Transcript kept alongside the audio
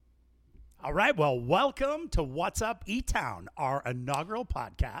All right, well, welcome to What's Up E-Town, our inaugural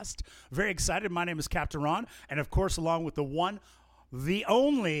podcast. Very excited. My name is Captain Ron, and of course, along with the one, the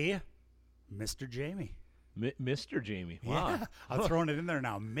only, Mr. Jamie. Mr. Jamie. Wow. Yeah, I'm throwing it in there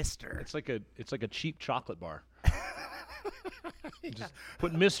now, Mr. It's like a cheap chocolate bar. Just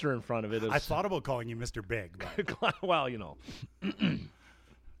put Mr. in front of it. I thought about calling you Mr. Big, but well,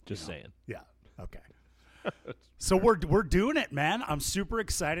 just saying. yeah, okay. So we're doing it, man. I'm super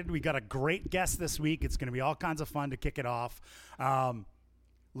excited. We got a great guest this week. It's going to be all kinds of fun to kick it off.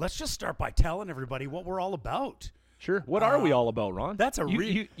 Let's just start by telling everybody what we're all about. Sure. What are we all about, Ron?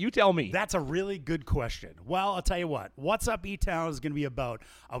 You tell me. That's a really good question. Well, I'll tell you what. What's Up E-Town is going to be about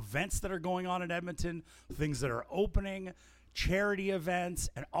events that are going on in Edmonton, things that are opening, charity events,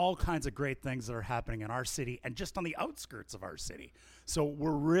 and all kinds of great things that are happening in our city and just on the outskirts of our city. So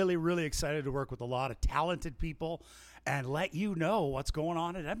we're really, really excited to work with a lot of talented people and let you know what's going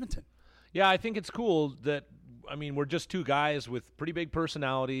on in Edmonton. Yeah, I think it's cool that, we're just two guys with pretty big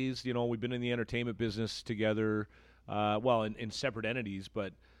personalities. We've been in the entertainment business together, in separate entities,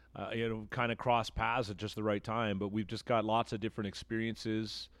 but, kind of cross paths at just the right time. But we've just got lots of different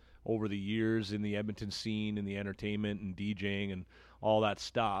experiences over the years in the Edmonton scene, in the entertainment and DJing and all that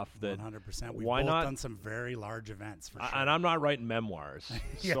stuff. That 100%. We've both done some very large events for sure. And I'm not writing memoirs.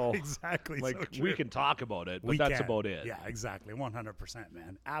 Yeah, so, exactly. So we can talk about it, but that's about it. Yeah, exactly. 100%,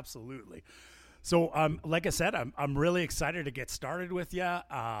 man. Absolutely. So, like I said, I'm really excited to get started with you.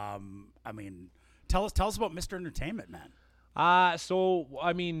 Tell us about Mr. Entertainment, man. I started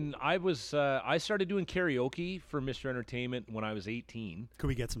doing karaoke for Mr. Entertainment when I was 18. Could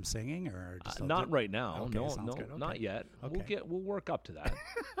we get some singing or just not right now? Okay, no, good. Okay. Not yet. Okay. We'll work up to that.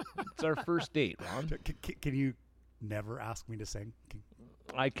 It's our first date, Ron. Can you never ask me to sing?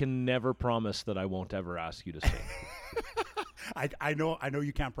 I can never promise that I won't ever ask you to sing. I know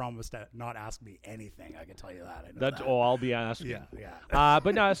you can't promise to not ask me anything. I can tell you that. I'll be asking. Yeah.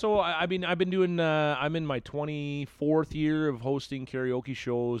 But no, so I've been doing. I'm in my 24th year of hosting karaoke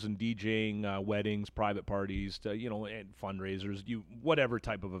shows and DJing weddings, private parties, and fundraisers. Whatever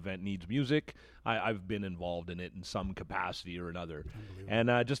type of event needs music, I've been involved in it in some capacity or another, and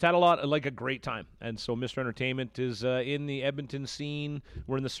just had a great time. And so Mr. Entertainment is in the Edmonton scene.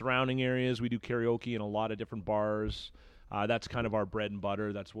 We're in the surrounding areas. We do karaoke in a lot of different bars. That's kind of our bread and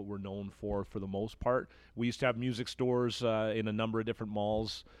butter. That's what we're known for the most part. We used to have music stores in a number of different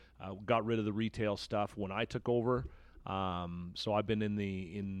malls. Got rid of the retail stuff when I took over. So I've been in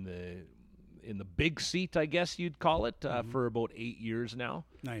the big seat, I guess you'd call it, for about 8 years now.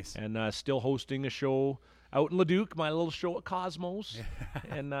 Nice. And still hosting a show out in Leduc, my little show at Cosmos,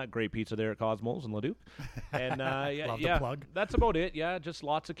 and great pizza there at Cosmos in Leduc. And Love the plug. That's about it. Yeah, just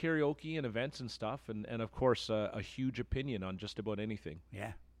lots of karaoke and events and stuff, and of course a huge opinion on just about anything.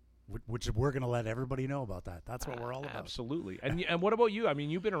 Yeah, which we're going to let everybody know about that. That's what we're all about. Absolutely. And what about you?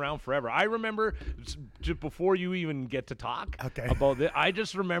 You've been around forever. I remember just before you even get to talk about this, I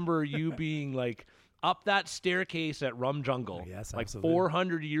just remember you being like up that staircase at Rum Jungle, yes, like absolutely.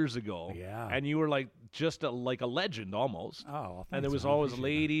 400 years ago. Yeah. And you were like just like a legend almost. Oh, well, and there was always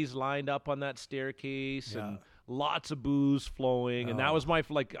ladies lined up on that staircase and lots of booze flowing. And that was my,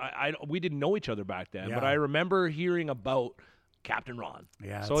 we didn't know each other back then, but I remember hearing about Captain Ron.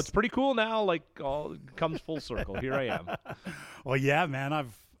 Yeah. So it's pretty cool now, all comes full circle. Here I am. Well, yeah, man,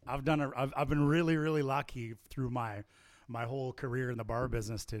 I've been really, really lucky through my whole career in the bar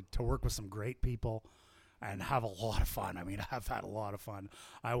business to work with some great people and have a lot of fun. I've had a lot of fun.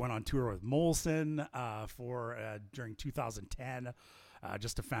 I went on tour with Molson during 2010.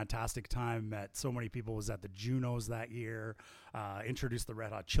 Just a fantastic time. Met so many people. Was at the Junos that year. Introduced the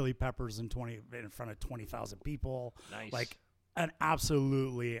Red Hot Chili Peppers in front of 20,000 people. Nice. Like an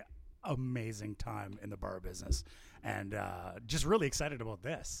absolutely amazing time in the bar business, and just really excited about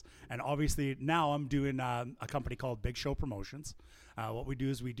this. And obviously now I'm doing a company called Big Show Promotions. What we do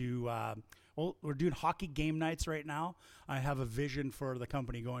is we're doing hockey game nights right now. I have a vision for the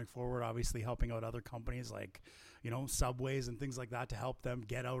company going forward, obviously helping out other companies like, Subways and things like that to help them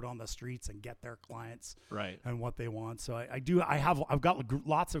get out on the streets and get their clients right and what they want. So I've got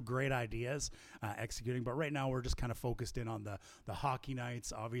lots of great ideas executing, but right now we're just kind of focused in on the hockey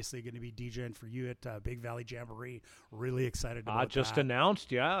nights. Obviously going to be DJing for you at Big Valley Jamboree. Really excited about just that.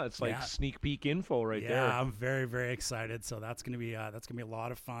 Announced. Yeah. It's like sneak peek info right there. Yeah, I'm very, very excited. So that's going to be a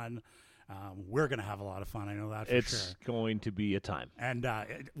lot of fun. We're going to have a lot of fun. I know that for sure. It's going to be a time. And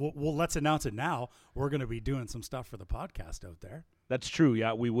well, let's announce it now. We're going to be doing some stuff for the podcast out there. That's true.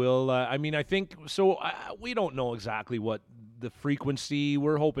 Yeah, we will. I think so. We don't know exactly what the frequency.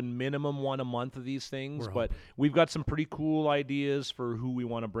 We're hoping minimum one a month of these things, We're but we've got some pretty cool ideas for who we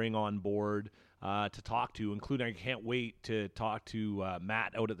want to bring on board to talk to, including I can't wait to talk to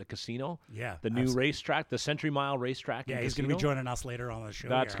Matt out at the casino. Yeah, the new racetrack, the Century Mile racetrack. Yeah, he's going to be joining us later on the show.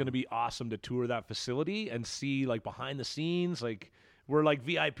 That's going to be awesome to tour that facility and see like behind the scenes, like. We're like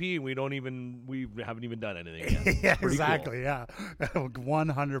VIP, and we haven't even done anything yet. Yeah, Pretty exactly. cool. Yeah,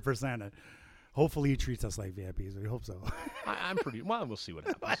 100%. Hopefully, he treats us like VIPs. We hope so. I'm pretty. Well, we'll see what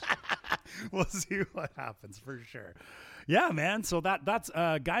happens. We'll see what happens for sure. Yeah, man. So that's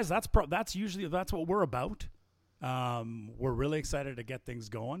guys. That's what we're about. We're really excited to get things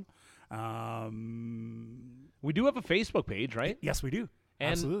going. We do have a Facebook page, right? Yes, we do.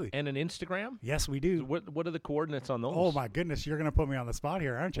 And, Absolutely. And an Instagram? Yes, we do. What are the coordinates on those? Oh, my goodness. You're going to put me on the spot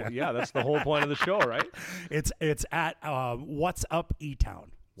here, aren't you? Well, yeah, that's the whole point of the show, right? It's at What's Up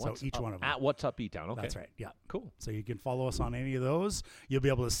E-Town. So each one of them. At What's Up E-Town. Okay. That's right. Yeah. Cool. So you can follow us on any of those. You'll be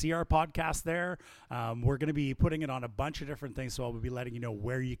able to see our podcast there. We're going to be putting it on a bunch of different things, so I'll be letting you know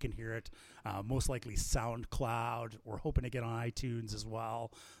where you can hear it. Most likely SoundCloud. We're hoping to get on iTunes as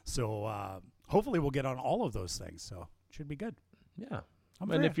well. So hopefully we'll get on all of those things. So it should be good. Yeah.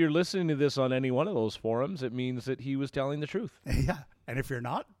 And if you're listening to this on any one of those forums, it means that he was telling the truth. Yeah. And if you're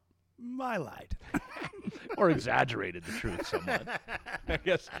not, I lied. Or exaggerated the truth somewhat. I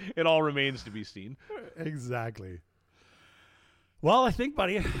guess it all remains to be seen. Exactly. Well, I think,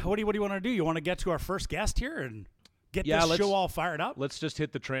 buddy, what do you want to do? You want to get to our first guest here and get this show all fired up? Let's just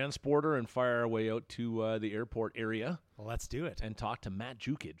hit the transporter and fire our way out to the airport area. Well, let's do it. And talk to Matt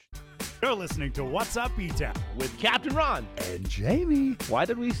Jukic. You're listening to What's Up, E-Town with Captain Ron and Jamie. Why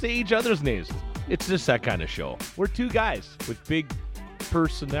did we say each other's names? It's just that kind of show. We're two guys with big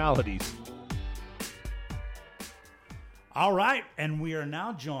personalities. All right, and we are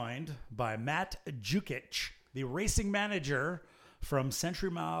now joined by Matt Jukic, the racing manager from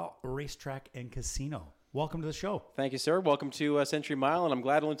Century Mile Racetrack and Casino. Welcome to the show. Thank you, sir. Welcome to Century Mile, and I'm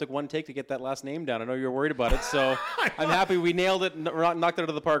glad it only took one take to get that last name down. I know you were worried about it, so I'm happy we nailed it and knocked it out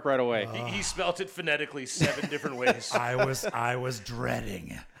of the park right away. He spelt it phonetically 7 different ways. I was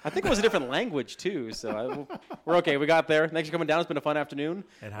dreading. I think it was a different language, too, so we're okay. We got there. Thanks for coming down. It's been a fun afternoon.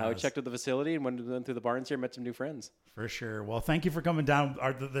 It has. We checked out the facility and went through the barns here, met some new friends. For sure. Well, thank you for coming down.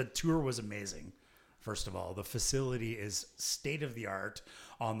 The tour was amazing. First of all, the facility is state-of-the-art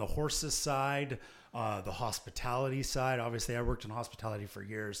on the horses side, the hospitality side. Obviously, I worked in hospitality for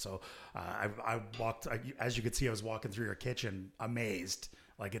years, so I walked, as you could see, I was walking through your kitchen amazed.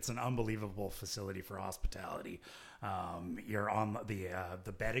 Like, it's an unbelievable facility for hospitality. You're on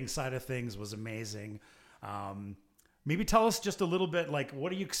the betting side of things was amazing. Maybe tell us just a little bit, like,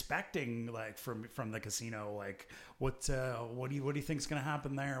 what are you expecting, like, from the casino? Like, what do you think is going to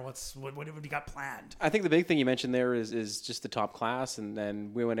happen there? What have you got planned? I think the big thing you mentioned there is just the top class, and then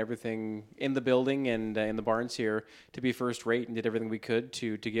we went everything in the building and in the barns here to be first rate, and did everything we could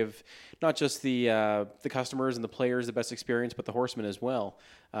to give not just the customers and the players the best experience, but the horsemen as well.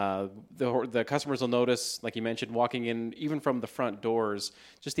 The customers will notice, like you mentioned, walking in, even from the front doors,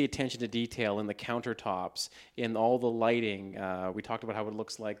 just the attention to detail in the countertops, in all the lighting. We talked about how it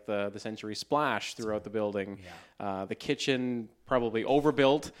looks like the Century Splash throughout the building. Yeah. The kitchen, probably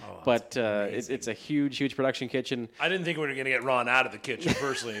overbuilt, but it's a huge production kitchen. I didn't think we were going to get Ron out of the kitchen,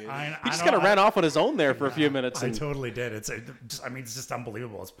 personally. He just kind of ran off on his own there for a few minutes. I totally did. It's just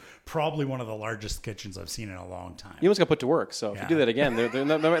unbelievable. It's probably one of the largest kitchens I've seen in a long time. You almost got put to work, so if you do that again, they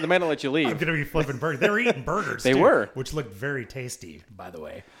might not let you leave. I'm going to be flipping burgers. They were eating burgers, They were. Which looked very tasty, by the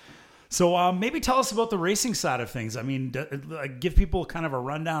way. So maybe tell us about the racing side of things. I mean, give people kind of a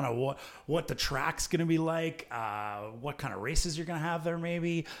rundown of what the track's going to be like, what kind of races you're going to have there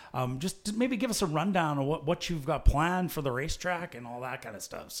maybe. Just maybe give us a rundown of what you've got planned for the racetrack and all that kind of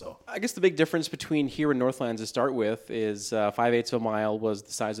stuff. So I guess the big difference between here and Northlands to start with is 5/8 of a mile was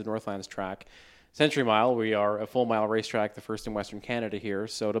the size of Northlands track. Century Mile, we are a full mile racetrack, the first in Western Canada here.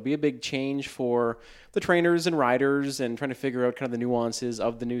 So it'll be a big change for the trainers and riders and trying to figure out kind of the nuances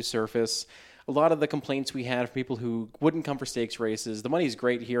of the new surface. A lot of the complaints we had from people who wouldn't come for stakes races. The money's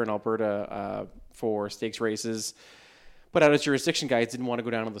great here in Alberta for stakes races. But out of jurisdiction, guys didn't want to go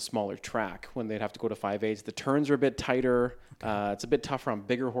down on the smaller track when they'd have to go to 5/8. The turns are a bit tighter. Okay. It's a bit tougher on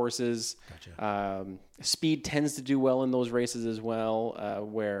bigger horses. Gotcha. Speed tends to do well in those races as well,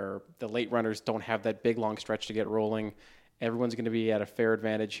 where the late runners don't have that big, long stretch to get rolling. Everyone's going to be at a fair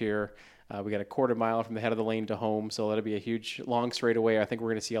advantage here. We got a quarter mile from the head of the lane to home, so that'll be a huge, long straightaway. I think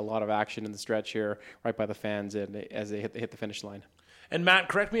we're going to see a lot of action in the stretch here, right by the fans and as they hit the finish line. And Matt,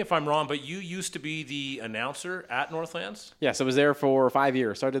 correct me if I'm wrong, but you used to be the announcer at Northlands? Yes, I was there for 5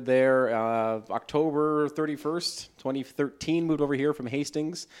 years. Started there October 31st, 2013. Moved over here from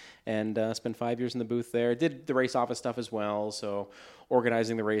Hastings and spent 5 years in the booth there. Did the race office stuff as well, so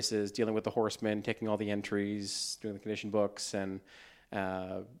organizing the races, dealing with the horsemen, taking all the entries, doing the condition books, and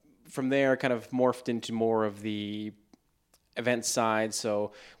from there kind of morphed into more of the event side.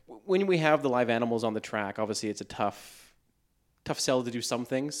 So when we have the live animals on the track, obviously it's a tough sell to do some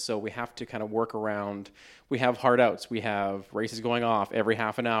things, so we have to kind of work around. We have hard outs. We have races going off every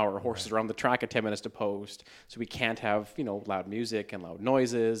half an hour. Horses around the track at 10 minutes to post, so we can't have loud music and loud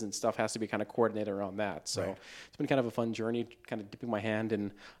noises, and stuff has to be kind of coordinated around that. So it's been kind of a fun journey, kind of dipping my hand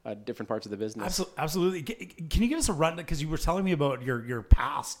in different parts of the business. Absolutely. Can you give us a run, because you were telling me about your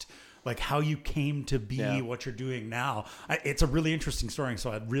past, like how you came to be what you're doing now. It's a really interesting story,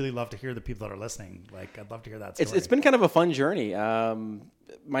 so I'd really love to hear the people that are listening. Like, I'd love to hear that story. It's been kind of a fun journey.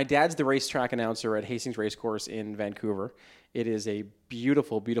 My dad's the racetrack announcer at Hastings Racecourse in Vancouver. It is a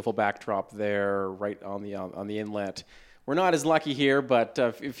beautiful, beautiful backdrop there, right on the inlet. We're not as lucky here, but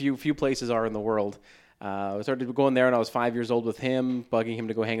a few places are in the world. I started going there when I was 5 years old with him, bugging him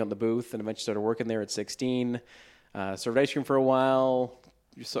to go hang out in the booth, and eventually started working there at 16. Served ice cream for a while.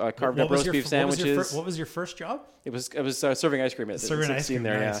 Carved up roast beef sandwiches. What was your first job? It was serving ice cream at 16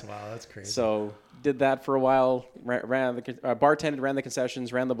 there. Nice. Yeah. Wow, that's crazy. So did that for a while. Bartended, ran the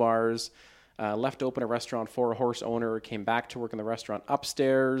concessions, ran the bars. Left open a restaurant for a horse owner. Came back to work in the restaurant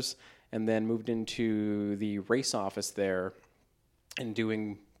upstairs, and then moved into the race office there, and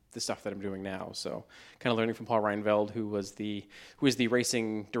doing the stuff that I'm doing now. So kind of learning from Paul Reinveld, who is the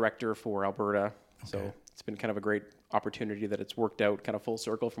racing director for Alberta. Okay. So it's been kind of a great opportunity that it's worked out kind of full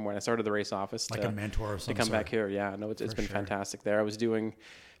circle from when I started the race office. Like a mentor or something. To come back here. Yeah, no, it's been fantastic there. I was doing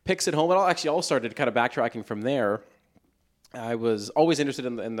picks at home. It all started kind of backtracking from there. I was always interested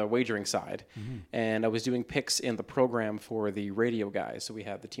in the wagering side, and I was doing picks in the program for the radio guys. So we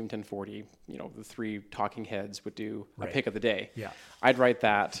had the Team 1040, the three talking heads would do a pick of the day. Yeah. I'd write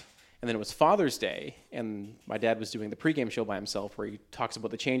that. And then it was Father's Day, and my dad was doing the pregame show by himself where he talks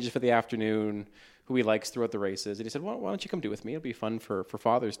about the changes for the afternoon, who he likes throughout the races. And he said, well, why don't you come do it with me? It'll be fun for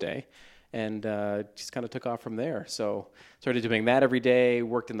Father's Day. And just kind of took off from there. So started doing that every day,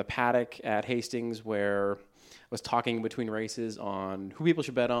 worked in the paddock at Hastings where I was talking between races on who people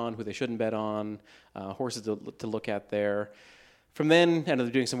should bet on, who they shouldn't bet on, horses to look at there. From then, I ended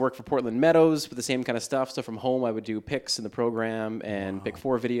up doing some work for Portland Meadows with the same kind of stuff. So from home, I would do picks in the program and pick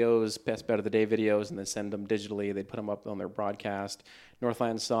 4 videos, best bet of the day videos, and then send them digitally. They'd put them up on their broadcast.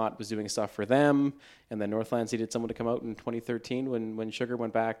 Northlands saw it, was doing stuff for them, and then Northlands needed someone to come out in 2013 when Sugar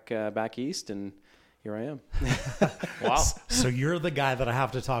went back east, and here I am. Wow. So you're the guy that I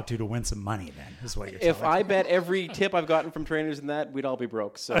have to talk to win some money then, is what you're telling me. If I bet every tip I've gotten from trainers in that, we'd all be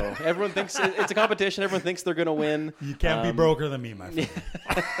broke. So everyone thinks it's a competition. Everyone thinks they're going to win. You can't be broker than me, my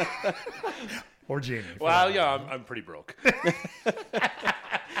friend. Or Jamie. Well, yeah, I'm pretty broke.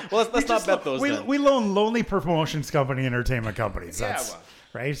 Well, let's not bet those then. We loan lonely promotions company, entertainment companies. That's,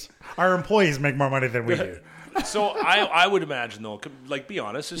 right? Our employees make more money than we do. So I would imagine though, like, be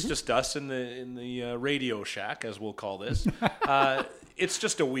honest, it's just us in the Radio Shack, as we'll call this. It's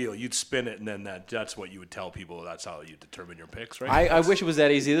just a wheel. You'd spin it, and then that's what you would tell people. That's how you determine your picks, right? I wish it was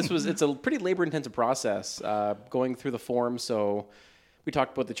that easy. It's a pretty labor-intensive process going through the form. So we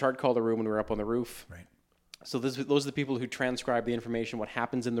talked about the chart caller room when we were up on the roof. Right. So those are the people who transcribe the information, what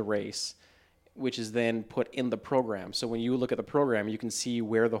happens in the race, which is then put in the program. So when you look at the program, you can see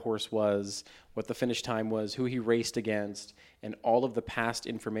where the horse was, what the finish time was, who he raced against, and all of the past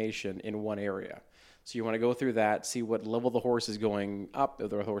information in one area. So you want to go through that, see what level the horse is going up,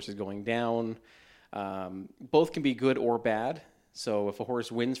 if the horse is going down. Both can be good or bad. So if a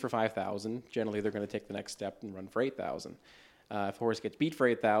horse wins for 5,000, generally they're going to take the next step and run for 8,000. If a horse gets beat for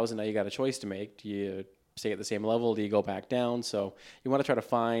 8,000, now you got a choice to make. Do you stay at the same level? Do you go back down? So you want to try to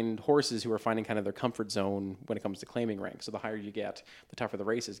find horses who are finding kind of their comfort zone when it comes to claiming rank. So the higher you get, the tougher the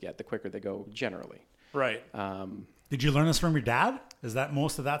races get, the quicker they go generally. Right. Did you learn this from your dad? Is that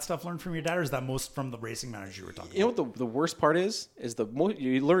most of that stuff learned from your dad, or is that most from the racing manager you were talking about? You know what the worst part is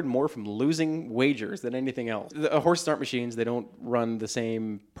you learn more from losing wagers than anything else. Horses aren't machines. They don't run the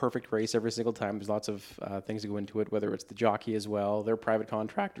same perfect race every single time. There's lots of things that go into it, whether it's the jockey as well. They're private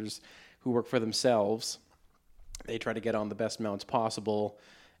contractors who work for themselves. They try to get on the best mounts possible,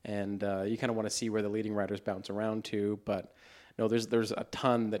 and you kind of want to see where the leading riders bounce around to. But no, there's a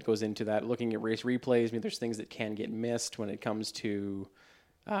ton that goes into that. Looking at race replays, I mean, there's things that can get missed when it comes to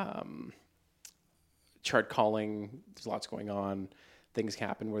chart calling. There's lots going on. Things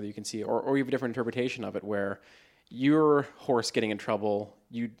happen where you can see, or you have a different interpretation of it, where your horse getting in trouble,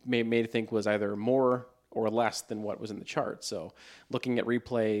 you may think was either more or less than what was in the chart. So looking at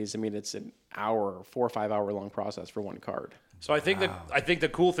replays, I mean, it's an 4 or 5 hour long process for one card. So I think the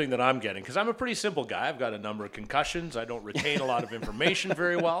cool thing that I'm getting, because I'm a pretty simple guy. I've got a number of concussions. I don't retain a lot of information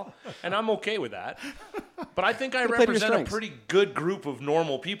very well, and I'm okay with that. But I think I represent a pretty good group of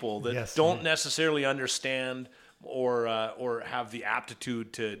normal people that don't necessarily understand or have the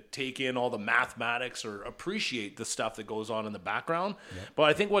aptitude to take in all the mathematics or appreciate the stuff that goes on in the background. Yep. But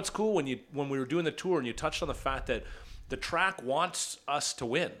I think what's cool when we were doing the tour and you touched on the fact that the track wants us to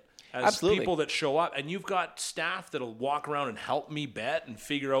win. As Absolutely. People that show up, and you've got staff that'll walk around and help me bet and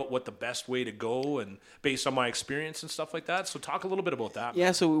figure out what the best way to go and based on my experience and stuff like that. So talk a little bit about that.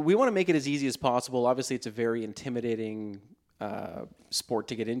 Yeah, so we want to make it as easy as possible. Obviously, it's a very intimidating sport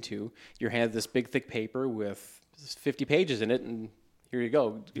to get into. You're handed this big, thick paper with 50 pages in it, and here you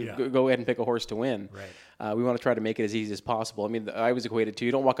go. Yeah. Go ahead and pick a horse to win. Right. We want to try to make it as easy as possible. I mean, I was equated to,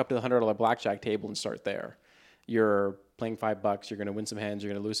 you don't walk up to the $100 blackjack table and start there. You're playing $5. You're going to win some hands.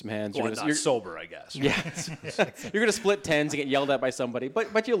 You're going to lose some hands. Well, you're sober, I guess. Right? Yeah. You're going to split tens and get yelled at by somebody,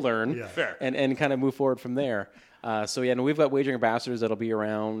 but you learn. Yeah. Fair. And kind of move forward from there. We've got wagering ambassadors that'll be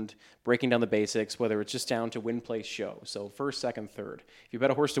around breaking down the basics, whether it's just down to win, place, show. So first, second, third. If you bet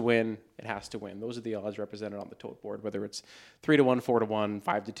a horse to win, it has to win. Those are the odds represented on the tote board, whether it's 3-1, 4-1,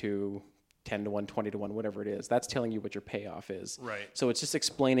 5-2, 10-1, 20-1, whatever it is. That's telling you what your payoff is. Right. So it's just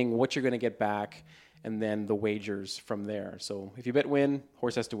explaining what you're going to get back and then the wagers from there. So if you bet win,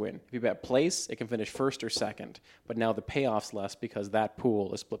 horse has to win. If you bet place, it can finish first or second. But now the payoff's less because that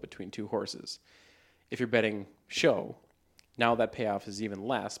pool is split between two horses. If you're betting show, now that payoff is even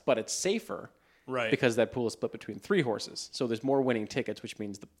less, but it's safer. Right. Because that pool is split between three horses. So there's more winning tickets, which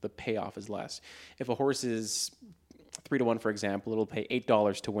means the payoff is less. If a horse is 3-1, for example, it'll pay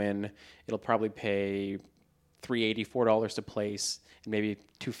 $8 to win. It'll probably pay $3.80, $4 to place, and maybe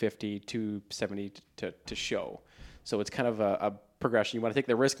 $2.50, $2.70 to show. So it's kind of a progression. You want to take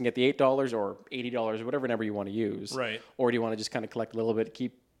the risk and get the $8 or $80 or whatever number you want to use. Right. Or do you want to just kind of collect a little bit,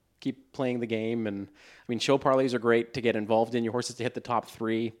 keep playing the game? And I mean, show parlays are great to get involved in. Your horse has to hit the top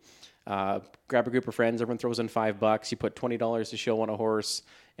three. Grab a group of friends. Everyone throws in $5. You put $20 to show on a horse,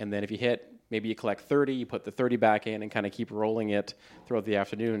 and then if you hit, maybe you collect 30. You put the 30 back in and kind of keep rolling it throughout the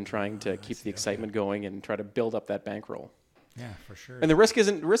afternoon, trying to keep the excitement going and try to build up that bankroll. Yeah, for sure. And the risk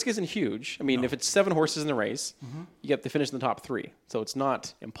isn't huge. I mean, if it's 7 horses in the race, you get to finish in the top 3. So it's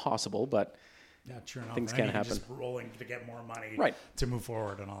not impossible, but true enough. things can happen. Just rolling to get more money, right, to move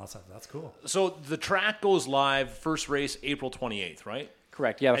forward and all that stuff. That's cool. So the track goes live, first race April 28th, right?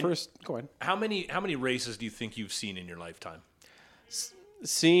 Correct. Yeah, go ahead. How many races do you think you've seen in your lifetime?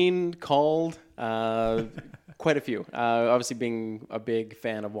 Seen, called, quite a few. Obviously, being a big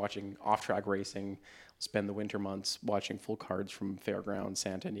fan of watching off-track racing, spend the winter months watching full cards from Fairgrounds,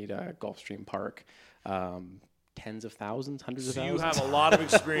 Santa Anita, Gulfstream Park. Tens of thousands, hundreds of thousands. You have a lot of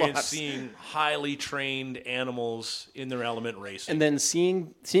experience seeing highly trained animals in their element racing. And then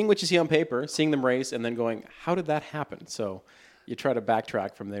seeing what you see on paper, seeing them race, and then going, how did that happen? So you try to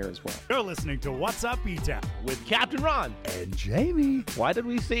backtrack from there as well. You're listening to What's Up, E-Town with Captain Ron and Jamie. Why did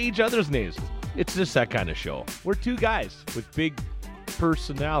we say each other's names? It's just that kind of show. We're two guys with big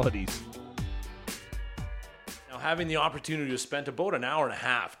personalities. Now, having the opportunity to spend about an hour and a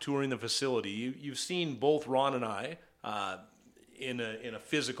half touring the facility, you've seen both Ron and I in a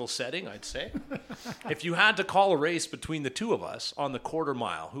physical setting, I'd say. If you had to call a race between the two of us on the quarter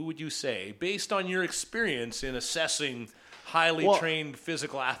mile, who would you say, based on your experience in assessing highly trained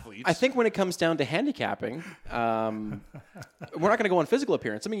physical athletes? I think when it comes down to handicapping, we're not going to go on physical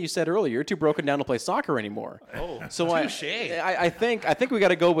appearance. I mean, you said earlier you're too broken down to play soccer anymore. Oh, so touché. I think we got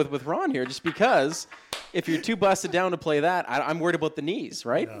to go with Ron here, just because if you're too busted down to play that, I'm worried about the knees,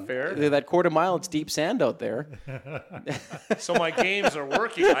 right? Yeah. Fair. That quarter mile, it's deep sand out there. So my games are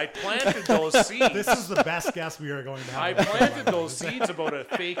working. I planted those seeds. This is the best guess we are going to have. I planted those seeds about a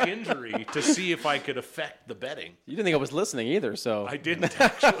fake injury to see if I could affect the betting. You didn't think I was listening either, so. I didn't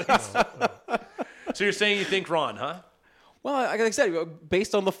actually. So you're saying you think Ron, huh? Well, like I said,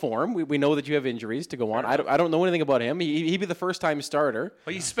 based on the form, we know that you have injuries to go on. I don't know anything about him. He'd be the first-time starter.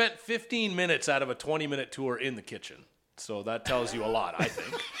 Well, he spent 15 minutes out of a 20-minute tour in the kitchen. So that tells you a lot, I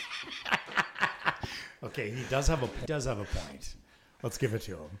think. Okay, he does have a point. Let's give it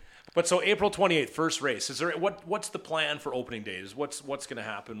to him. But so April 28th, first race. Is there what's the plan for opening days? What's going to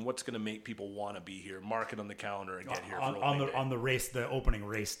happen? What's going to make people want to be here? Mark it on the calendar and get here for opening day. On the race, the opening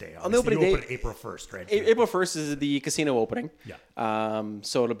race day. On the opening day, April 1st, right? April 1st is the casino opening. Yeah.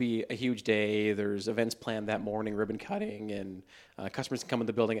 So it'll be a huge day. There's events planned that morning, ribbon cutting, and customers can come in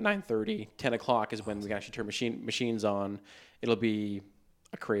the building at 9:30. 10 o'clock is when we can actually turn machines on. It'll be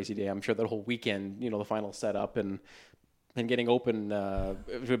a crazy day. I'm sure that whole weekend, the final setup and getting open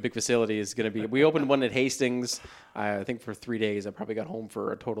to a big facility is going to be. We opened one at Hastings. I think for 3 days. I probably got home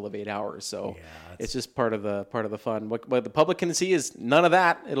for a total of 8 hours. So it's just part of the fun. What the public can see is none of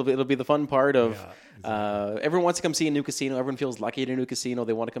that. It'll be the fun part of. Exactly. Everyone wants to come see a new casino. Everyone feels lucky at a new casino.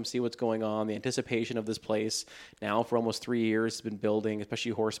 They want to come see what's going on. The anticipation of this place now for almost 3 years has been building,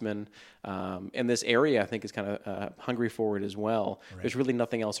 especially Horseman. And this area, I think, is kind of hungry for it as well. Right. There's really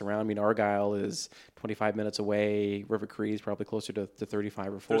nothing else around. I mean, Argyle is 25 minutes away. River Cree is probably closer to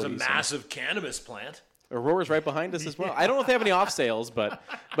 35 or 40. There's a massive cannabis plant. Aurora's right behind us as well. I don't know if they have any off sales, but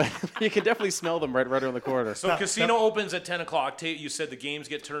you can definitely smell them right around the corner. So casino opens at 10 o'clock. You said the games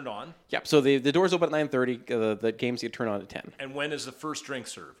get turned on? Yep. So the doors open at 9:30. The games get turned on at 10. And when is the first drink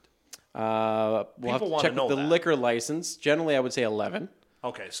served? We'll have to check the liquor license. Generally, I would say 11.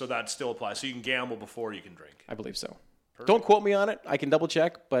 Okay, so that still applies. So you can gamble before you can drink. I believe so. Don't quote me on it. I can double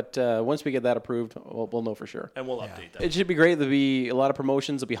check, but once we get that approved, we'll know for sure. And we'll update that. It should be great. There'll be a lot of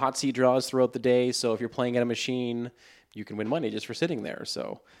promotions. There'll be hot seat draws throughout the day. So if you're playing at a machine, you can win money just for sitting there.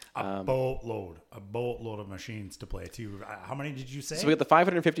 So a boatload of machines to play too. How many did you say? So we got the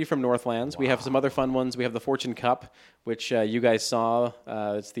 550 from Northlands. Wow. We have some other fun ones. We have the Fortune Cup, which you guys saw.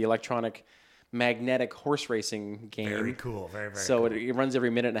 It's the electronic magnetic horse racing game. Very cool. Very, very so cool. It runs every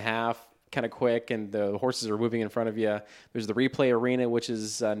minute and a half. Kind of quick, and the horses are moving in front of you. There's the replay arena, which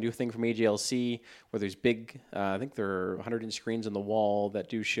is a new thing from AGLC, where there's big, I think there are 100-inch screens on the wall that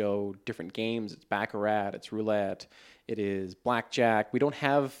do show different games. It's baccarat, it's roulette, it is blackjack. We don't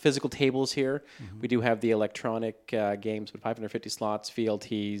have physical tables here. Mm-hmm. We do have the electronic games with 550 slots,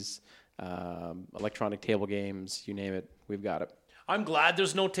 VLTs, electronic table games, you name it, we've got it. I'm glad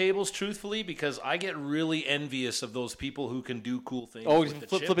there's no tables, truthfully, because I get really envious of those people who can do cool things. Oh,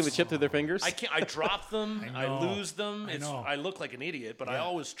 flipping the chip through their fingers? I can't. I drop them. I lose them. I look like an idiot, but I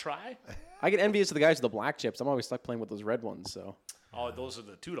always try. I get envious of the guys with the black chips. I'm always stuck playing with those red ones. So. Oh, those are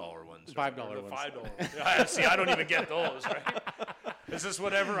the $2 ones. $5 ones. $5. See, I don't even get those. Right? Is this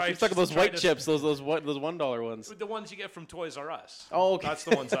whatever I? You're stuck with those white chips. Those $1 ones. The ones you get from Toys R Us. Oh, okay. That's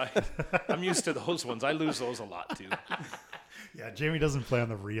the ones I'm used to. Those ones. I lose those a lot too. Yeah, Jamie doesn't play on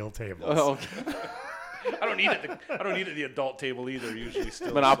the real tables. Oh, okay. I don't need it. I don't need it at the adult table either. Usually,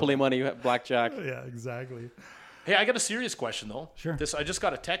 still Monopoly money, blackjack. Yeah, exactly. Hey, I got a serious question though. Sure. I just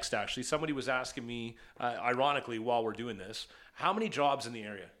got a text actually. Somebody was asking me, ironically, while we're doing this, how many jobs in the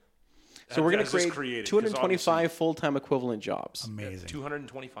area? So we're going to create 225 full-time equivalent jobs. Amazing.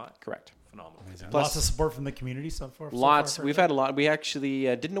 225. Correct. Phenomenal. Plus, lots of support from the community so far. Lots. We've had a lot. We actually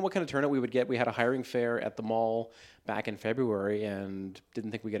didn't know what kind of turnout we would get. We had a hiring fair at the mall back in February and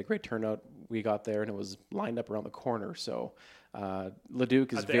didn't think we'd get a great turnout. We got there and it was lined up around the corner. So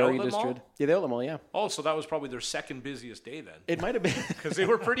Leduc is very interested. Yeah, the outlet mall, yeah. Oh, so that was probably their second busiest day then. It might have been. Because they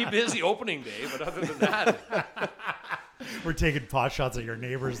were pretty busy opening day, but other than that. We're taking pot shots at your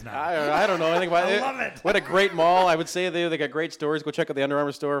neighbors now. I don't know anything about it. I love it. What a great mall. I would say they got great stores. Go check out the Under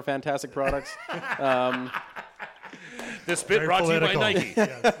Armour store. Fantastic products. This bit brought to you by Nike.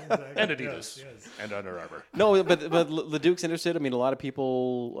 Yes, exactly. And Adidas. Yes. And Under Armour. No, but Leduc's interested. I mean, a lot of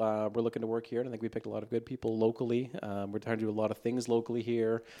people were looking to work here, and I think we picked a lot of good people locally. We're trying to do a lot of things locally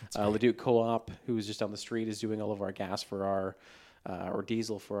here. Leduc Co-op, who's just down the street, is doing all of our gas for our or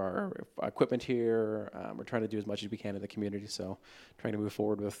diesel for our equipment here. We're trying to do as much as we can in the community, so trying to move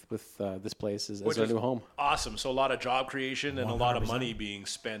forward with this place as our new home. Awesome. So a lot of job creation and 100%. A lot of money being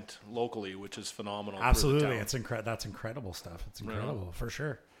spent locally, which is phenomenal. Absolutely. It's that's incredible stuff. It's incredible for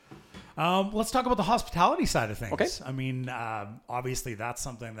sure. Let's talk about the hospitality side of things. Okay. I mean, obviously that's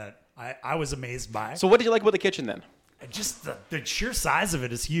something that I was amazed by. So what did you like about the kitchen then? Just the sheer size of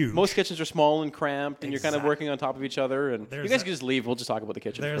it is huge. Most kitchens are small and cramped, and you're kind of working on top of each other. And you guys can just leave. We'll just talk about the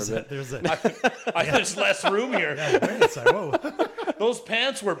kitchen for a bit. There's less room here. Whoa. Those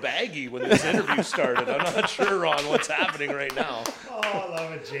pants were baggy when this interview started. I'm not sure, Ron, what's happening right now. Oh, I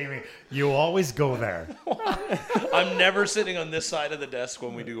love it, Jamie. You always go there. I'm never sitting on this side of the desk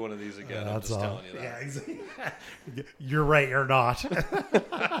when we do one of these again. I'm just telling you that. Yeah, exactly. You're right, you're not.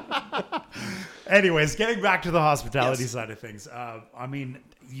 Anyways, getting back to the hospitality side of things. I mean,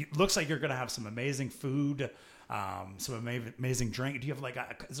 looks like you're going to have some amazing food. Some amazing drink. Do you have like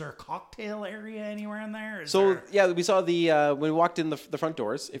is there a cocktail area anywhere in there? Yeah, we saw when we walked in the front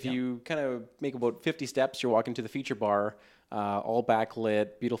doors. If you kind of make about 50 steps, you're walking to the feature bar, all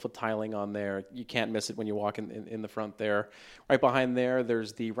backlit, beautiful tiling on there. You can't miss it when you walk in the front there. Right behind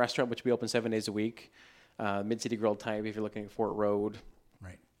there's the restaurant, which we open 7 days a week, Mid-City Grill type if you're looking at Fort Road.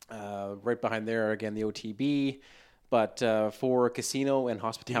 Right. Right behind there, again, the OTB. But for casino and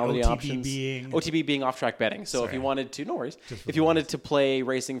hospitality options, OTB being off-track betting. So if you wanted to, no worries. If you wanted to play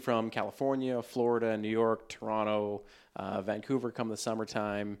racing from California, Florida, New York, Toronto, Vancouver come the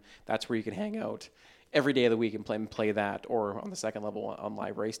summertime, that's where you can hang out every day of the week and play that, or on the second level on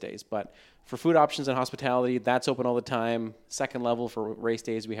live race days. But for food options and hospitality, that's open all the time. Second level for race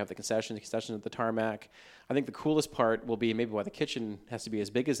days, we have the concessions at the tarmac. I think the coolest part will be maybe why the kitchen has to be as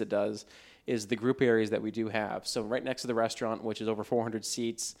big as it does is the group areas that we do have. So right next to the restaurant, which is over 400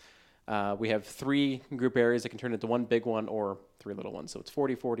 seats, we have 3 group areas that can turn into one big one or 3 little ones. So it's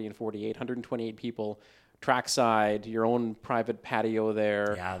 40, 40, and 48, 128 people. Trackside, your own private patio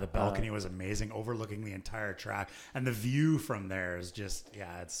there. Yeah, the balcony was amazing, overlooking the entire track, and the view from there is just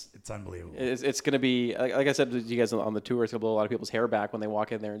it's unbelievable. It's going to be like I said to you guys on the tour. It's going to blow a lot of people's hair back when they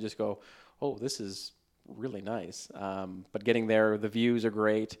walk in there and just go, "Oh, this is really nice." But getting there, the views are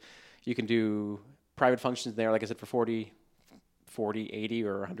great. You can do private functions there, like I said, for 40, 80,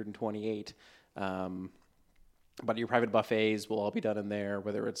 or 128. But your private buffets will all be done in there,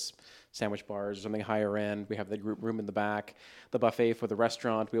 whether it's sandwich bars or something higher end. We have the group room in the back. The buffet for the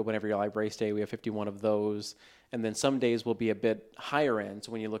restaurant, we open every live race day. We have 51 of those. And then some days will be a bit higher end.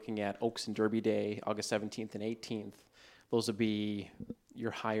 So when you're looking at Oaks and Derby Day, August 17th and 18th, those will be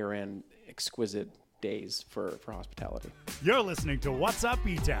your higher end, exquisite days for hospitality. You're listening to What's Up,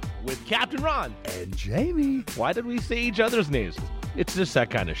 E-Town with Captain Ron and Jamie. Why did we say each other's names? It's just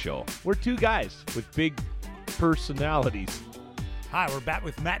that kind of show. We're 2 guys with big personalities. Hi, we're back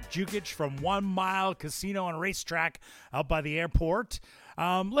with Matt Jukic from 1 Mile Casino and Racetrack out by the airport.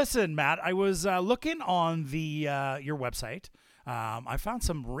 Listen, Matt, I was looking on your website. I found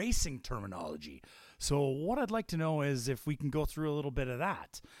some racing terminology. So what I'd like to know is if we can go through a little bit of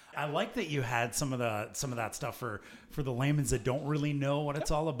that. I like that you had some of that stuff for the laymen that don't really know what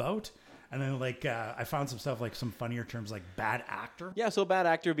it's all about. And then I found some stuff like some funnier terms like bad actor. Yeah, so a bad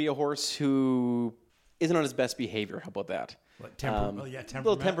actor would be a horse who isn't on his best behavior. How about that? Like temperament.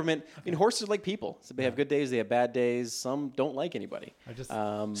 Little temperament. Okay. I mean, horses are like people. So they have good days, they have bad days. Some don't like anybody.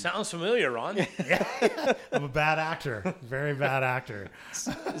 Sounds familiar, Ron. Yeah. I'm a bad actor. Very bad actor.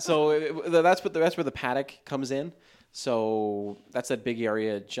 So that's where the paddock comes in. So that's that big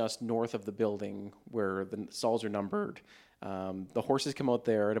area just north of the building where the stalls are numbered. The horses come out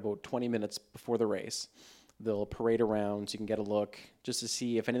there at about 20 minutes before the race. They'll parade around so you can get a look just to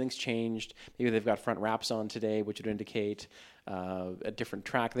see if anything's changed. Maybe they've got front wraps on today, which would indicate a different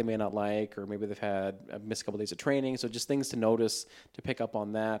track they may not like, or maybe they've missed a couple days of training. So just things to notice to pick up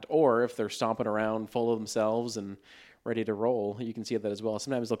on that. Or if they're stomping around full of themselves and ready to roll, you can see that as well.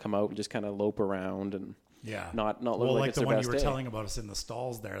 Sometimes they'll come out and just kind of lope around and not look like it's their best day. Well, like the one you were telling about us in the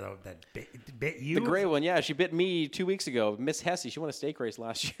stalls there, though, that bit you. The gray one, yeah, she bit me 2 weeks ago. Miss Hesse, she won a stake race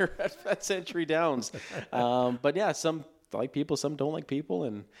last year at Century Downs. But yeah, some like people, some don't like people,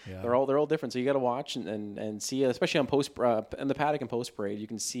 and they're all different. So you got to watch and see, especially on in the paddock and post parade, you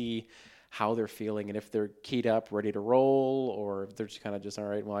can see how they're feeling and if they're keyed up, ready to roll, or if they're just kind of all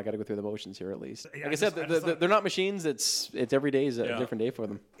right, well, I got to go through the motions here at least. Yeah, like I said, they're not machines. It's every day is a different day for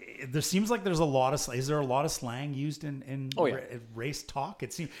them. There seems like there's a lot of. Is there a lot of slang used in race talk?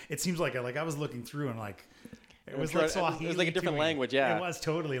 It seems like I was looking through and like. It was like Swahili. It was like a different language, yeah. It was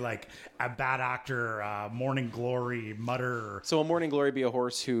totally like a bad actor, morning glory, mutter. So a morning glory would be a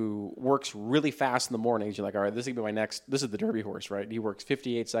horse who works really fast in the mornings. You're like, all right, this is going to be my next. This is the Derby horse, right? He works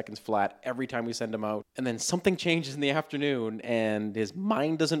 58 seconds flat every time we send him out. And then something changes in the afternoon and his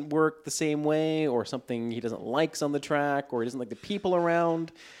mind doesn't work the same way, or something he doesn't like's on the track, or he doesn't like the people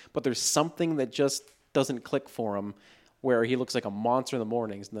around. But there's something that just doesn't click for him, where he looks like a monster in the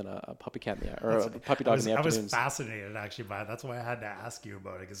mornings and then a puppy cat a puppy dog in the afternoons. I was fascinated actually by it. That's why I had to ask you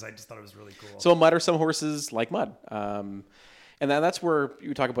about it, because I just thought it was really cool. So mud, or some horses like mud. And that's where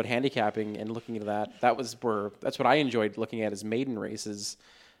you talk about handicapping and looking into that. That's what I enjoyed looking at, is maiden races,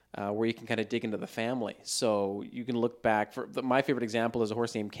 where you can kind of dig into the family. So you can look back. My favorite example is a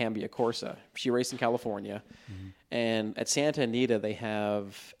horse named Cambia Corsa. She raced in California. Mm-hmm. And at Santa Anita, they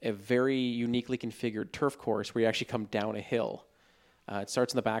have a very uniquely configured turf course where you actually come down a hill. It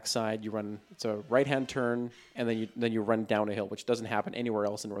starts on the backside. It's a right-hand turn, and then you run down a hill, which doesn't happen anywhere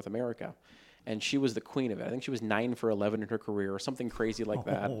else in North America. and she was the queen of it. I think she was 9 for 11 in her career or something crazy like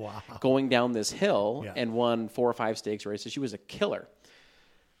that. Wow. Going down this hill Yeah. and won 4 or 5 stakes races. She was a killer.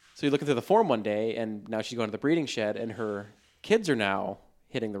 So you're looking through the form one day, and now she's going to the breeding shed, and her kids are now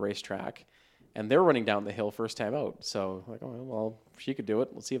hitting the racetrack, and they're running down the hill first time out. So like, oh, well, she could do it.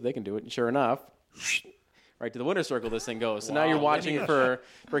 Let's see if they can do it. And sure enough, right to the winner's circle this thing goes. So now you're watching for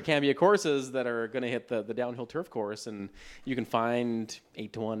Cambia courses that are going to hit the downhill turf course, and you can find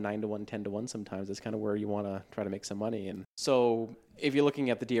 8-1, 9-1, 10-1 sometimes. That's kind of where you want to try to make some money. And so if you're looking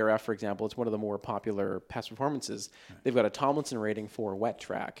at the DRF, for example, it's one of the more popular past performances. They've got a Tomlinson rating for wet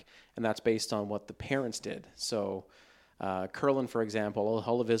track, and that's based on what the parents did. So Curlin, for example,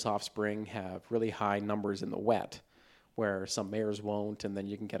 all of his offspring have really high numbers in the wet, where some mares won't, and then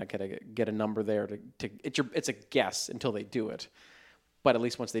you can get a number there to it's a guess until they do it. But at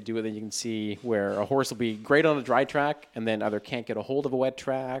least once they do it, then you can see where a horse will be great on a dry track and then either can't get a hold of a wet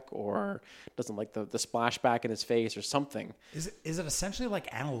track or doesn't like the splashback in his face or something. Is it essentially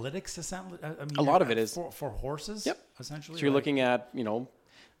like analytics? I mean, A lot of it is. for horses. Yep. Essentially. So you're looking at,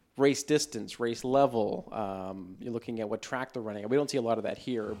 race distance, race level. You're looking at what track they're running. We don't see a lot of that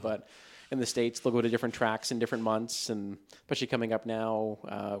here, but in the States, they'll go to different tracks in different months, and especially coming up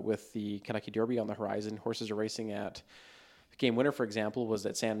now with the Kentucky Derby on the horizon, horses are racing at game winner, for example, was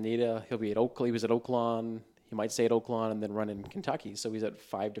at Santa Anita. He'll be at Oaklawn. He was at Oaklawn. He might stay at Oaklawn and then run in Kentucky. So he's at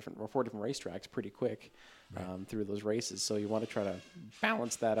 4 different racetracks pretty quick through those races. So you want to try to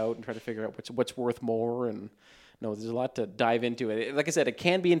balance that out and try to figure out what's worth more. And there's a lot to dive into. It. Like I said, it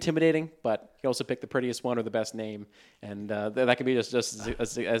can be intimidating, but you can also pick the prettiest one or the best name, and that can be just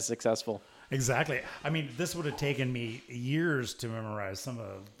as successful. Exactly. I mean, this would have taken me years to memorize some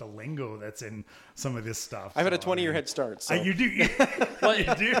of the lingo that's in some of this stuff. I've had a 20-year head start. So. You do. Well,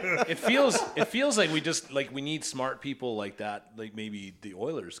 You do. It feels like we need smart people like that. Like maybe the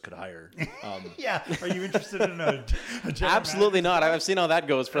Oilers could hire. Yeah. Are you interested in a general Absolutely manager? not. I've seen how that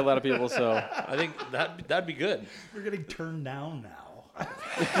goes for a lot of people. So I think that'd be good. We're getting turned down now.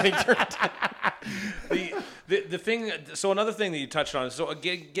 The thing. So another thing that you touched on. So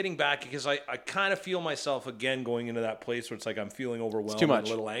again, getting back, because I kind of feel myself again going into that place where it's like I'm feeling overwhelmed too and much. a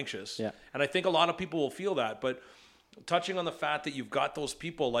little anxious. Yeah. And I think a lot of people will feel that, but touching on the fact that you've got those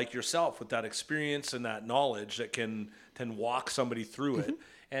people like yourself with that experience and that knowledge that can walk somebody through it.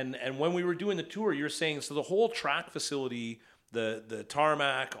 And when we were doing the tour, you're saying, so the whole track facility, the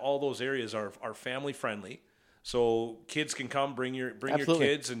tarmac, all those areas are family friendly. So kids can come, bring your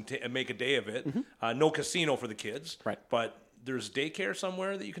kids and make a day of it. No casino for the kids. Right. But there's daycare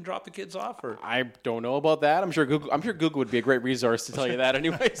somewhere that you can drop the kids off, or I don't know about that. I'm sure Google would be a great resource to tell you that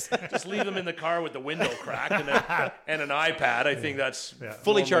anyways. just leave them in the car with the window cracked and an iPad. I think that's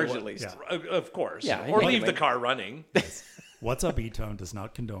Fully normally charged at least. Yeah. Of course. Yeah, Or anyway. leave the car running. What's Up, E-Tone does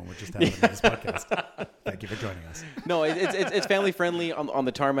not condone what just happened in this podcast. Thank you for joining us. No, it's family friendly on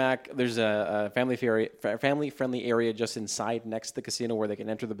the tarmac. There's a family friendly area just inside next to the casino where they can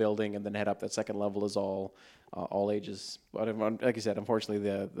enter the building and then head up. That second level is all ages. But like I said, unfortunately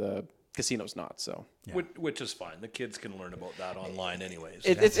the casino's not. So Which is fine. The kids can learn about that online anyways.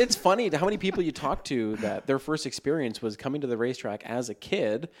 it's funny how many people you talk to that their first experience was coming to the racetrack as a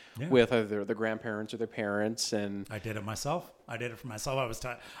kid with either their grandparents or their parents. And I did it myself. I did it for myself.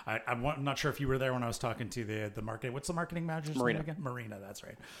 I'm not sure if you were there when I was talking to the marketing. What's the marketing manager's Marina. name again? Marina, that's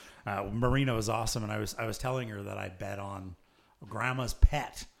right. Marina was awesome, and I was telling her that I bet on Grandma's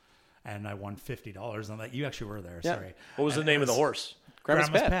Pet, and I won $50. And that you actually were there. Yeah. Sorry. What was the name of the horse? Grandma's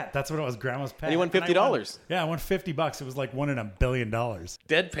Pet. That's what it was. Grandma's Pet. And you won $50. I won $50. It was like $1 in $1 billion.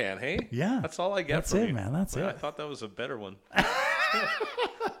 Deadpan, hey? Yeah. That's all I get That's from it, you. man. That's it. I thought that was a better one.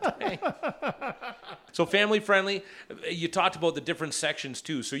 Hey. So family friendly. You talked about the different sections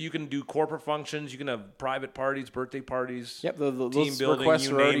too. So you can do corporate functions. You can have private parties, birthday parties. Yep, team those building, requests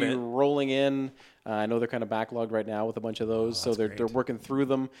you are already name it. rolling in. I know they're kind of backlogged right now with a bunch of those, so they're working through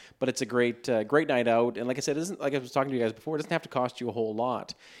them. But it's a great night out, and like I said, it isn't like I was talking to you guys before. It doesn't have to cost you a whole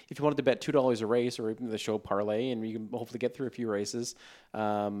lot. If you wanted to bet $2 a race, or even the show parlay, and you can hopefully get through a few races,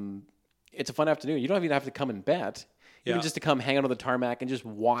 it's a fun afternoon. You don't even have to come and bet. Even just to come hang out on the tarmac and just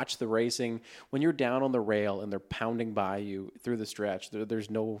watch the racing. When you're down on the rail and they're pounding by you through the stretch,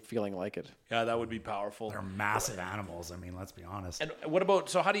 there's no feeling like it. Yeah, that would be powerful. They're massive animals. I mean, let's be honest. And what about,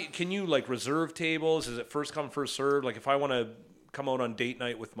 so can you like reserve tables? Is it first come, first served? Like if I want to come out on date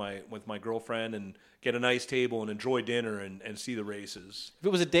night with my girlfriend and get a nice table and enjoy dinner and see the races. If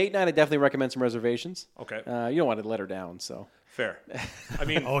it was a date night, I'd definitely recommend some reservations. Okay. You don't want to let her down, so. Fair. I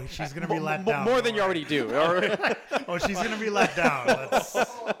mean, Oh, she's gonna be let down. More than you already do. Oh, she's gonna be let down.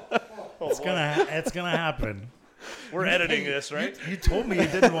 It's gonna happen. We're editing this, right? You told me you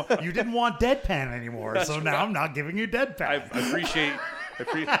didn't want deadpan anymore, so now I'm not giving you deadpan. I appreciate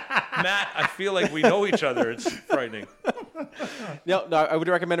Matt. I feel like we know each other. It's frightening. No, I would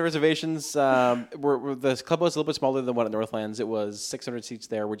recommend reservations. The club was a little bit smaller than the one at Northlands. It was 600 seats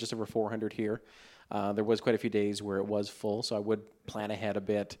there. We're just over 400 here. There was quite a few days where it was full, so I would plan ahead a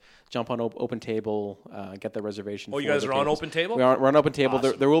bit, jump on Open Table, get the reservation. Oh, you guys are on Open Table? We're on Open Table.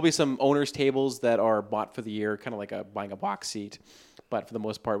 Awesome. There will be some owners' tables that are bought for the year, kind of like buying a box seat. But for the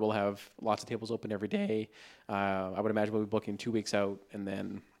most part, we'll have lots of tables open every day. I would imagine we'll be booking 2 weeks out and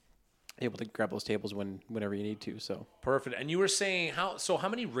then able to grab those tables whenever you need to. So perfect. And you were saying how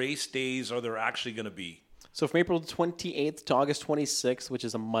many race days are there actually going to be? So from April 28th to August 26th, which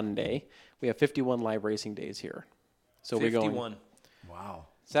is a Monday, we have 51 live racing days here. So 51. we're going. Wow.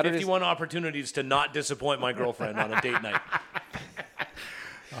 Saturdays, 51 opportunities to not disappoint my girlfriend on a date night.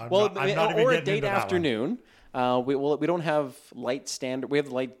 or a date into that afternoon. We don't have light standard. We have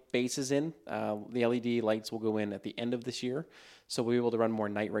the light bases in. The LED lights will go in at the end of this year, so we'll be able to run more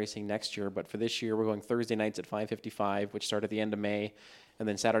night racing next year. But for this year, we're going Thursday nights at 5:55, which start at the end of May, and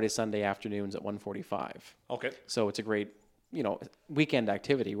then Saturday, Sunday afternoons at 1:45. Okay. So it's a great, weekend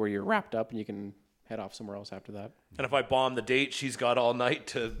activity where you're wrapped up and you can head off somewhere else after that. And if I bomb the date, she's got all night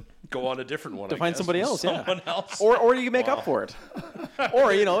to go on a different one. To find somebody else, Someone else. Or you can make up for it.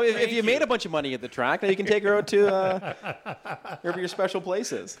 Or, if you made a bunch of money at the track, then you can take her out to wherever your special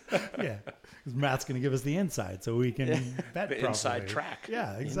place is. Yeah, because Matt's going to give us the inside so we can bet The properly. Inside track.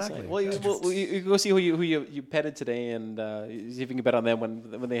 Yeah, exactly. Well, you go see who you petted today and see if you can bet on them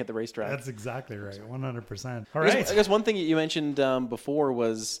when they hit the racetrack. That's exactly right. 100%. All I right. guess one thing you mentioned before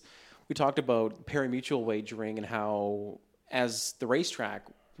was we talked about pari-mutuel wagering and how, as the racetrack,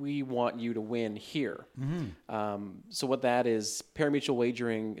 we want you to win here. So what that is, pari-mutuel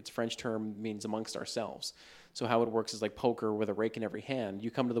wagering, its French term, means amongst ourselves. So how it works is like poker with a rake in every hand.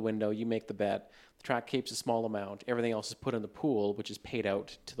 You come to the window, you make the bet, the track keeps a small amount, everything else is put in the pool, which is paid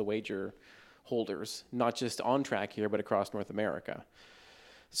out to the wager holders, not just on track here, but across North America.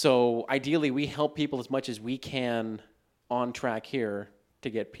 So ideally, we help people as much as we can on track here to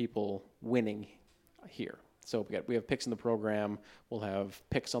get people winning here. So we have picks in the program. We'll have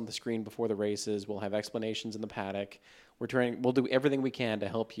picks on the screen before the races. We'll have explanations in the paddock. We'll do everything we can to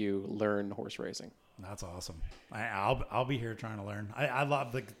help you learn horse racing. That's awesome. I'll be here trying to learn. I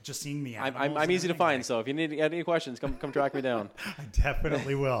love just seeing the animals. I'm easy to find, so if you need any questions, come track me down. I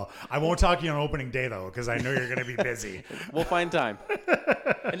definitely will. I won't talk to you on opening day, though, because I know you're going to be busy. We'll find time.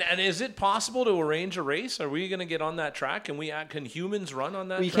 And is it possible to arrange a race? Are we going to get on that track? Can humans run on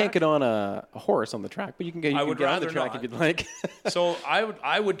that track? You can't get on a horse on the track, but you can get on the track if you'd like. So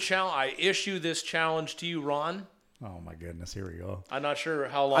I would challenge. I issue this challenge to you, Ron. Oh, my goodness. Here we go. I'm not sure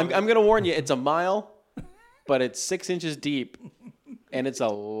how long. I'm going to warn you, it's a mile, but it's 6 inches deep, and it's a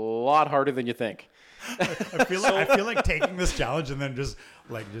lot harder than you think. I feel like taking this challenge and then just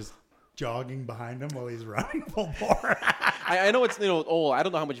jogging behind him while he's running full bore. I know it's I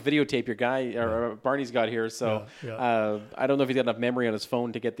don't know how much videotape your guy or Barney's got here, so I don't know if he's got enough memory on his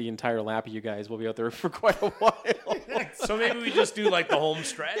phone to get the entire lap of you guys. We'll be out there for quite a while. So maybe we just do like the home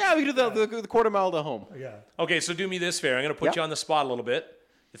stretch. Yeah, we can do the quarter mile to home. Yeah. Okay, so do me this favor. I'm going to put you on the spot a little bit.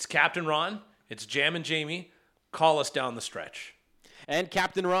 It's Captain Ron. It's Jammin' Jamie. Call us down the stretch. And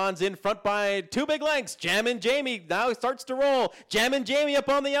Captain Ron's in front by 2 big lengths. Jammin' Jamie now starts to roll. Jammin' Jamie up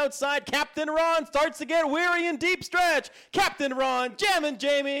on the outside. Captain Ron starts to get weary in deep stretch. Captain Ron, Jammin'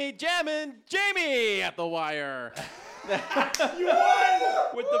 Jamie at the wire. You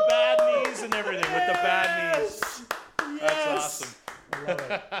won! With the bad knees and everything. With the bad knees. That's awesome.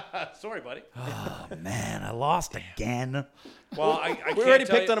 Sorry, buddy. Oh, man. I lost again. Well, I we already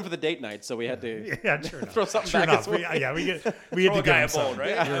picked on him for the date night, so we had to throw something back his way. We had Throw to a give guy him a bone, something. right?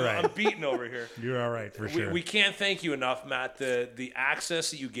 Yeah, you're right. I'm beaten over here. You're all right, for sure. We can't thank you enough, Matt. The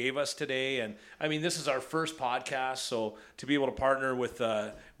access that you gave us today, and I mean, this is our first podcast, so to be able to partner with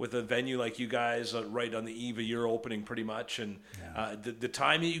a venue like you guys right on the eve of your opening, pretty much, and the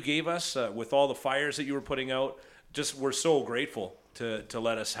time that you gave us with all the fires that you were putting out, just we're so grateful to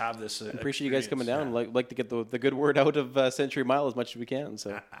let us have this. Appreciate you guys coming down. Like to get the good word out of Century Mile as much as we can.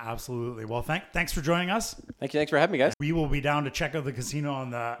 So absolutely. Well, thanks for joining us. Thanks for having me, guys. We will be down to check out the casino on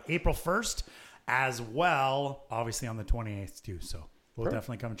the April 1st, as well, obviously on the 28th too. So we'll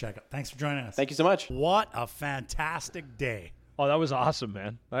definitely come and check it. Thanks for joining us. Thank you so much. What a fantastic day. Oh, that was awesome,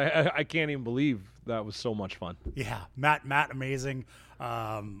 man. I can't even believe that was so much fun. Yeah, Matt, amazing.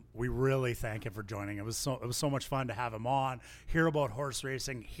 We really thank him for joining. It was so much fun to have him on, hear about horse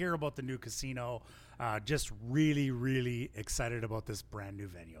racing, hear about the new casino. Just really, really excited about this brand new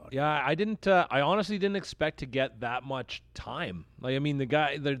venue. Yeah, I honestly didn't expect to get that much time. Like, I mean, the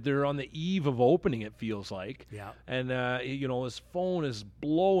guy, they're on the eve of opening, it feels like. Yeah. And, his phone is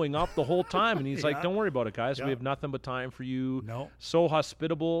blowing up the whole time. And he's like, don't worry about it, guys. Yeah. We have nothing but time for you. No. So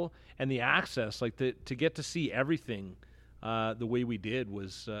hospitable. And the access, like to get to see everything the way we did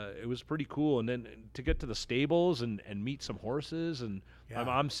was it was pretty cool. And then to get to the stables and meet some horses. And Yeah.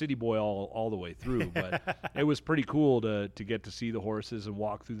 I'm city boy all the way through. But it was pretty cool to get to see the horses and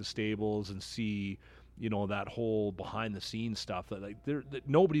walk through the stables and see, that whole behind the scenes stuff that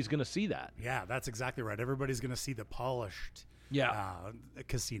nobody's going to see that. Yeah, that's exactly right. Everybody's going to see the polished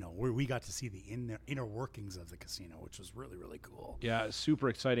casino, where we got to see the inner workings of the casino, which was really, really cool. Yeah, super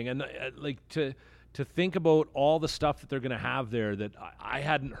exciting. And to think about all the stuff that they're going to have there that I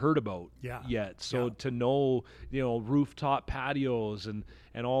hadn't heard about yet. So to know, rooftop patios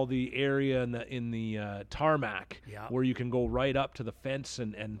and all the area in the tarmac where you can go right up to the fence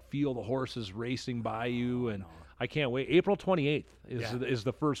and feel the horses racing by you. And I can't wait. April 28th is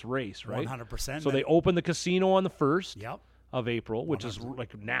the first race, right? 100%. So they open the casino on the 1st. Yep. Of April, which is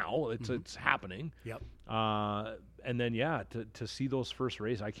like now, it's happening. Yep. And then to see those first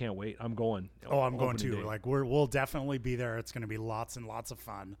races, I can't wait. I'm going. Oh, I'm going too. Day. Like we'll definitely be there. It's going to be lots and lots of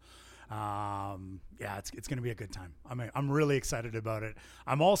fun. It's going to be a good time. I'm really excited about it.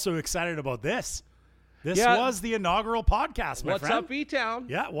 I'm also excited about this. This was the inaugural podcast, my friend. What's up, E-Town?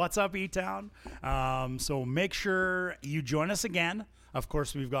 Yeah, what's up, E-Town? So make sure you join us again. Of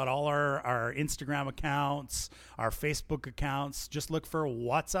course, we've got all our Instagram accounts, our Facebook accounts. Just look for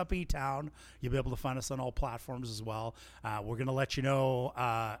What's Up E-Town. You'll be able to find us on all platforms as well. We're going to let you know,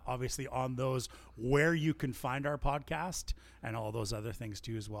 obviously, on those where you can find our podcast and all those other things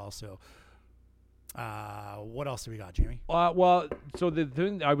too as well. So what else do we got, Jamie? So the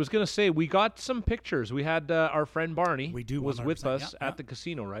thing I was going to say, we got some pictures. We had our friend Barney was with us at the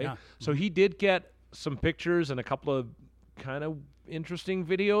casino, right? Yeah. So he did get some pictures and a couple of kind of interesting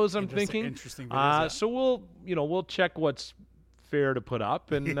videos, I'm thinking. Interesting videos, So we'll check what's fair to put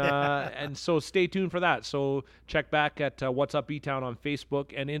up, and and so stay tuned for that. So check back at What's Up E-Town on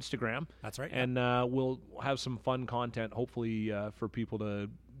Facebook and Instagram. That's right. And we'll have some fun content, hopefully, for people to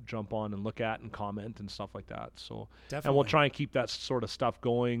jump on and look at and comment and stuff like that. So Definitely. And we'll try and keep that sort of stuff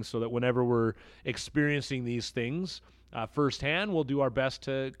going so that whenever we're experiencing these things firsthand, we'll do our best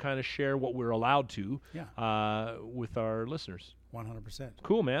to kind of share what we're allowed to with our listeners. 100%.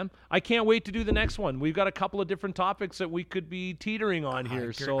 Cool, man. I can't wait to do the next one. We've got a couple of different topics that we could be teetering on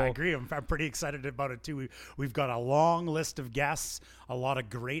here. I agree. I'm pretty excited about it too. We've got a long list of guests, a lot of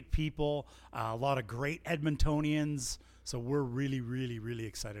great people, a lot of great Edmontonians. So we're really, really, really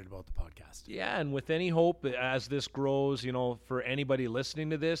excited about the podcast. Yeah, and with any hope as this grows, for anybody listening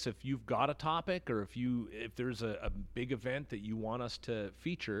to this, if you've got a topic or if there's a big event that you want us to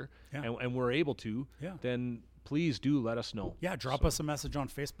feature and we're able to, then please do let us know. Yeah, drop us a message on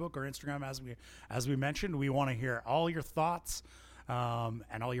Facebook or Instagram. As we mentioned, we want to hear all your thoughts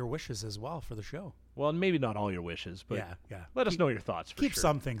and all your wishes as well for the show. Well, maybe not all your wishes, but let us know your thoughts. Keep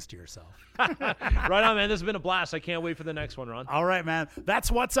some things to yourself. Right on, man. This has been a blast. I can't wait for the next one, Ron. All right, man. That's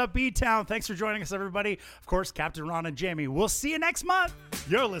What's Up E-Town. Thanks for joining us, everybody. Of course, Captain Ron and Jamie. We'll see you next month.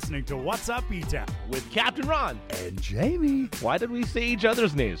 You're listening to What's Up E-Town with Captain Ron and Jamie. Why did we say each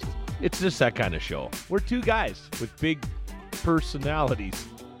other's names? It's just that kind of show. We're two guys with big personalities.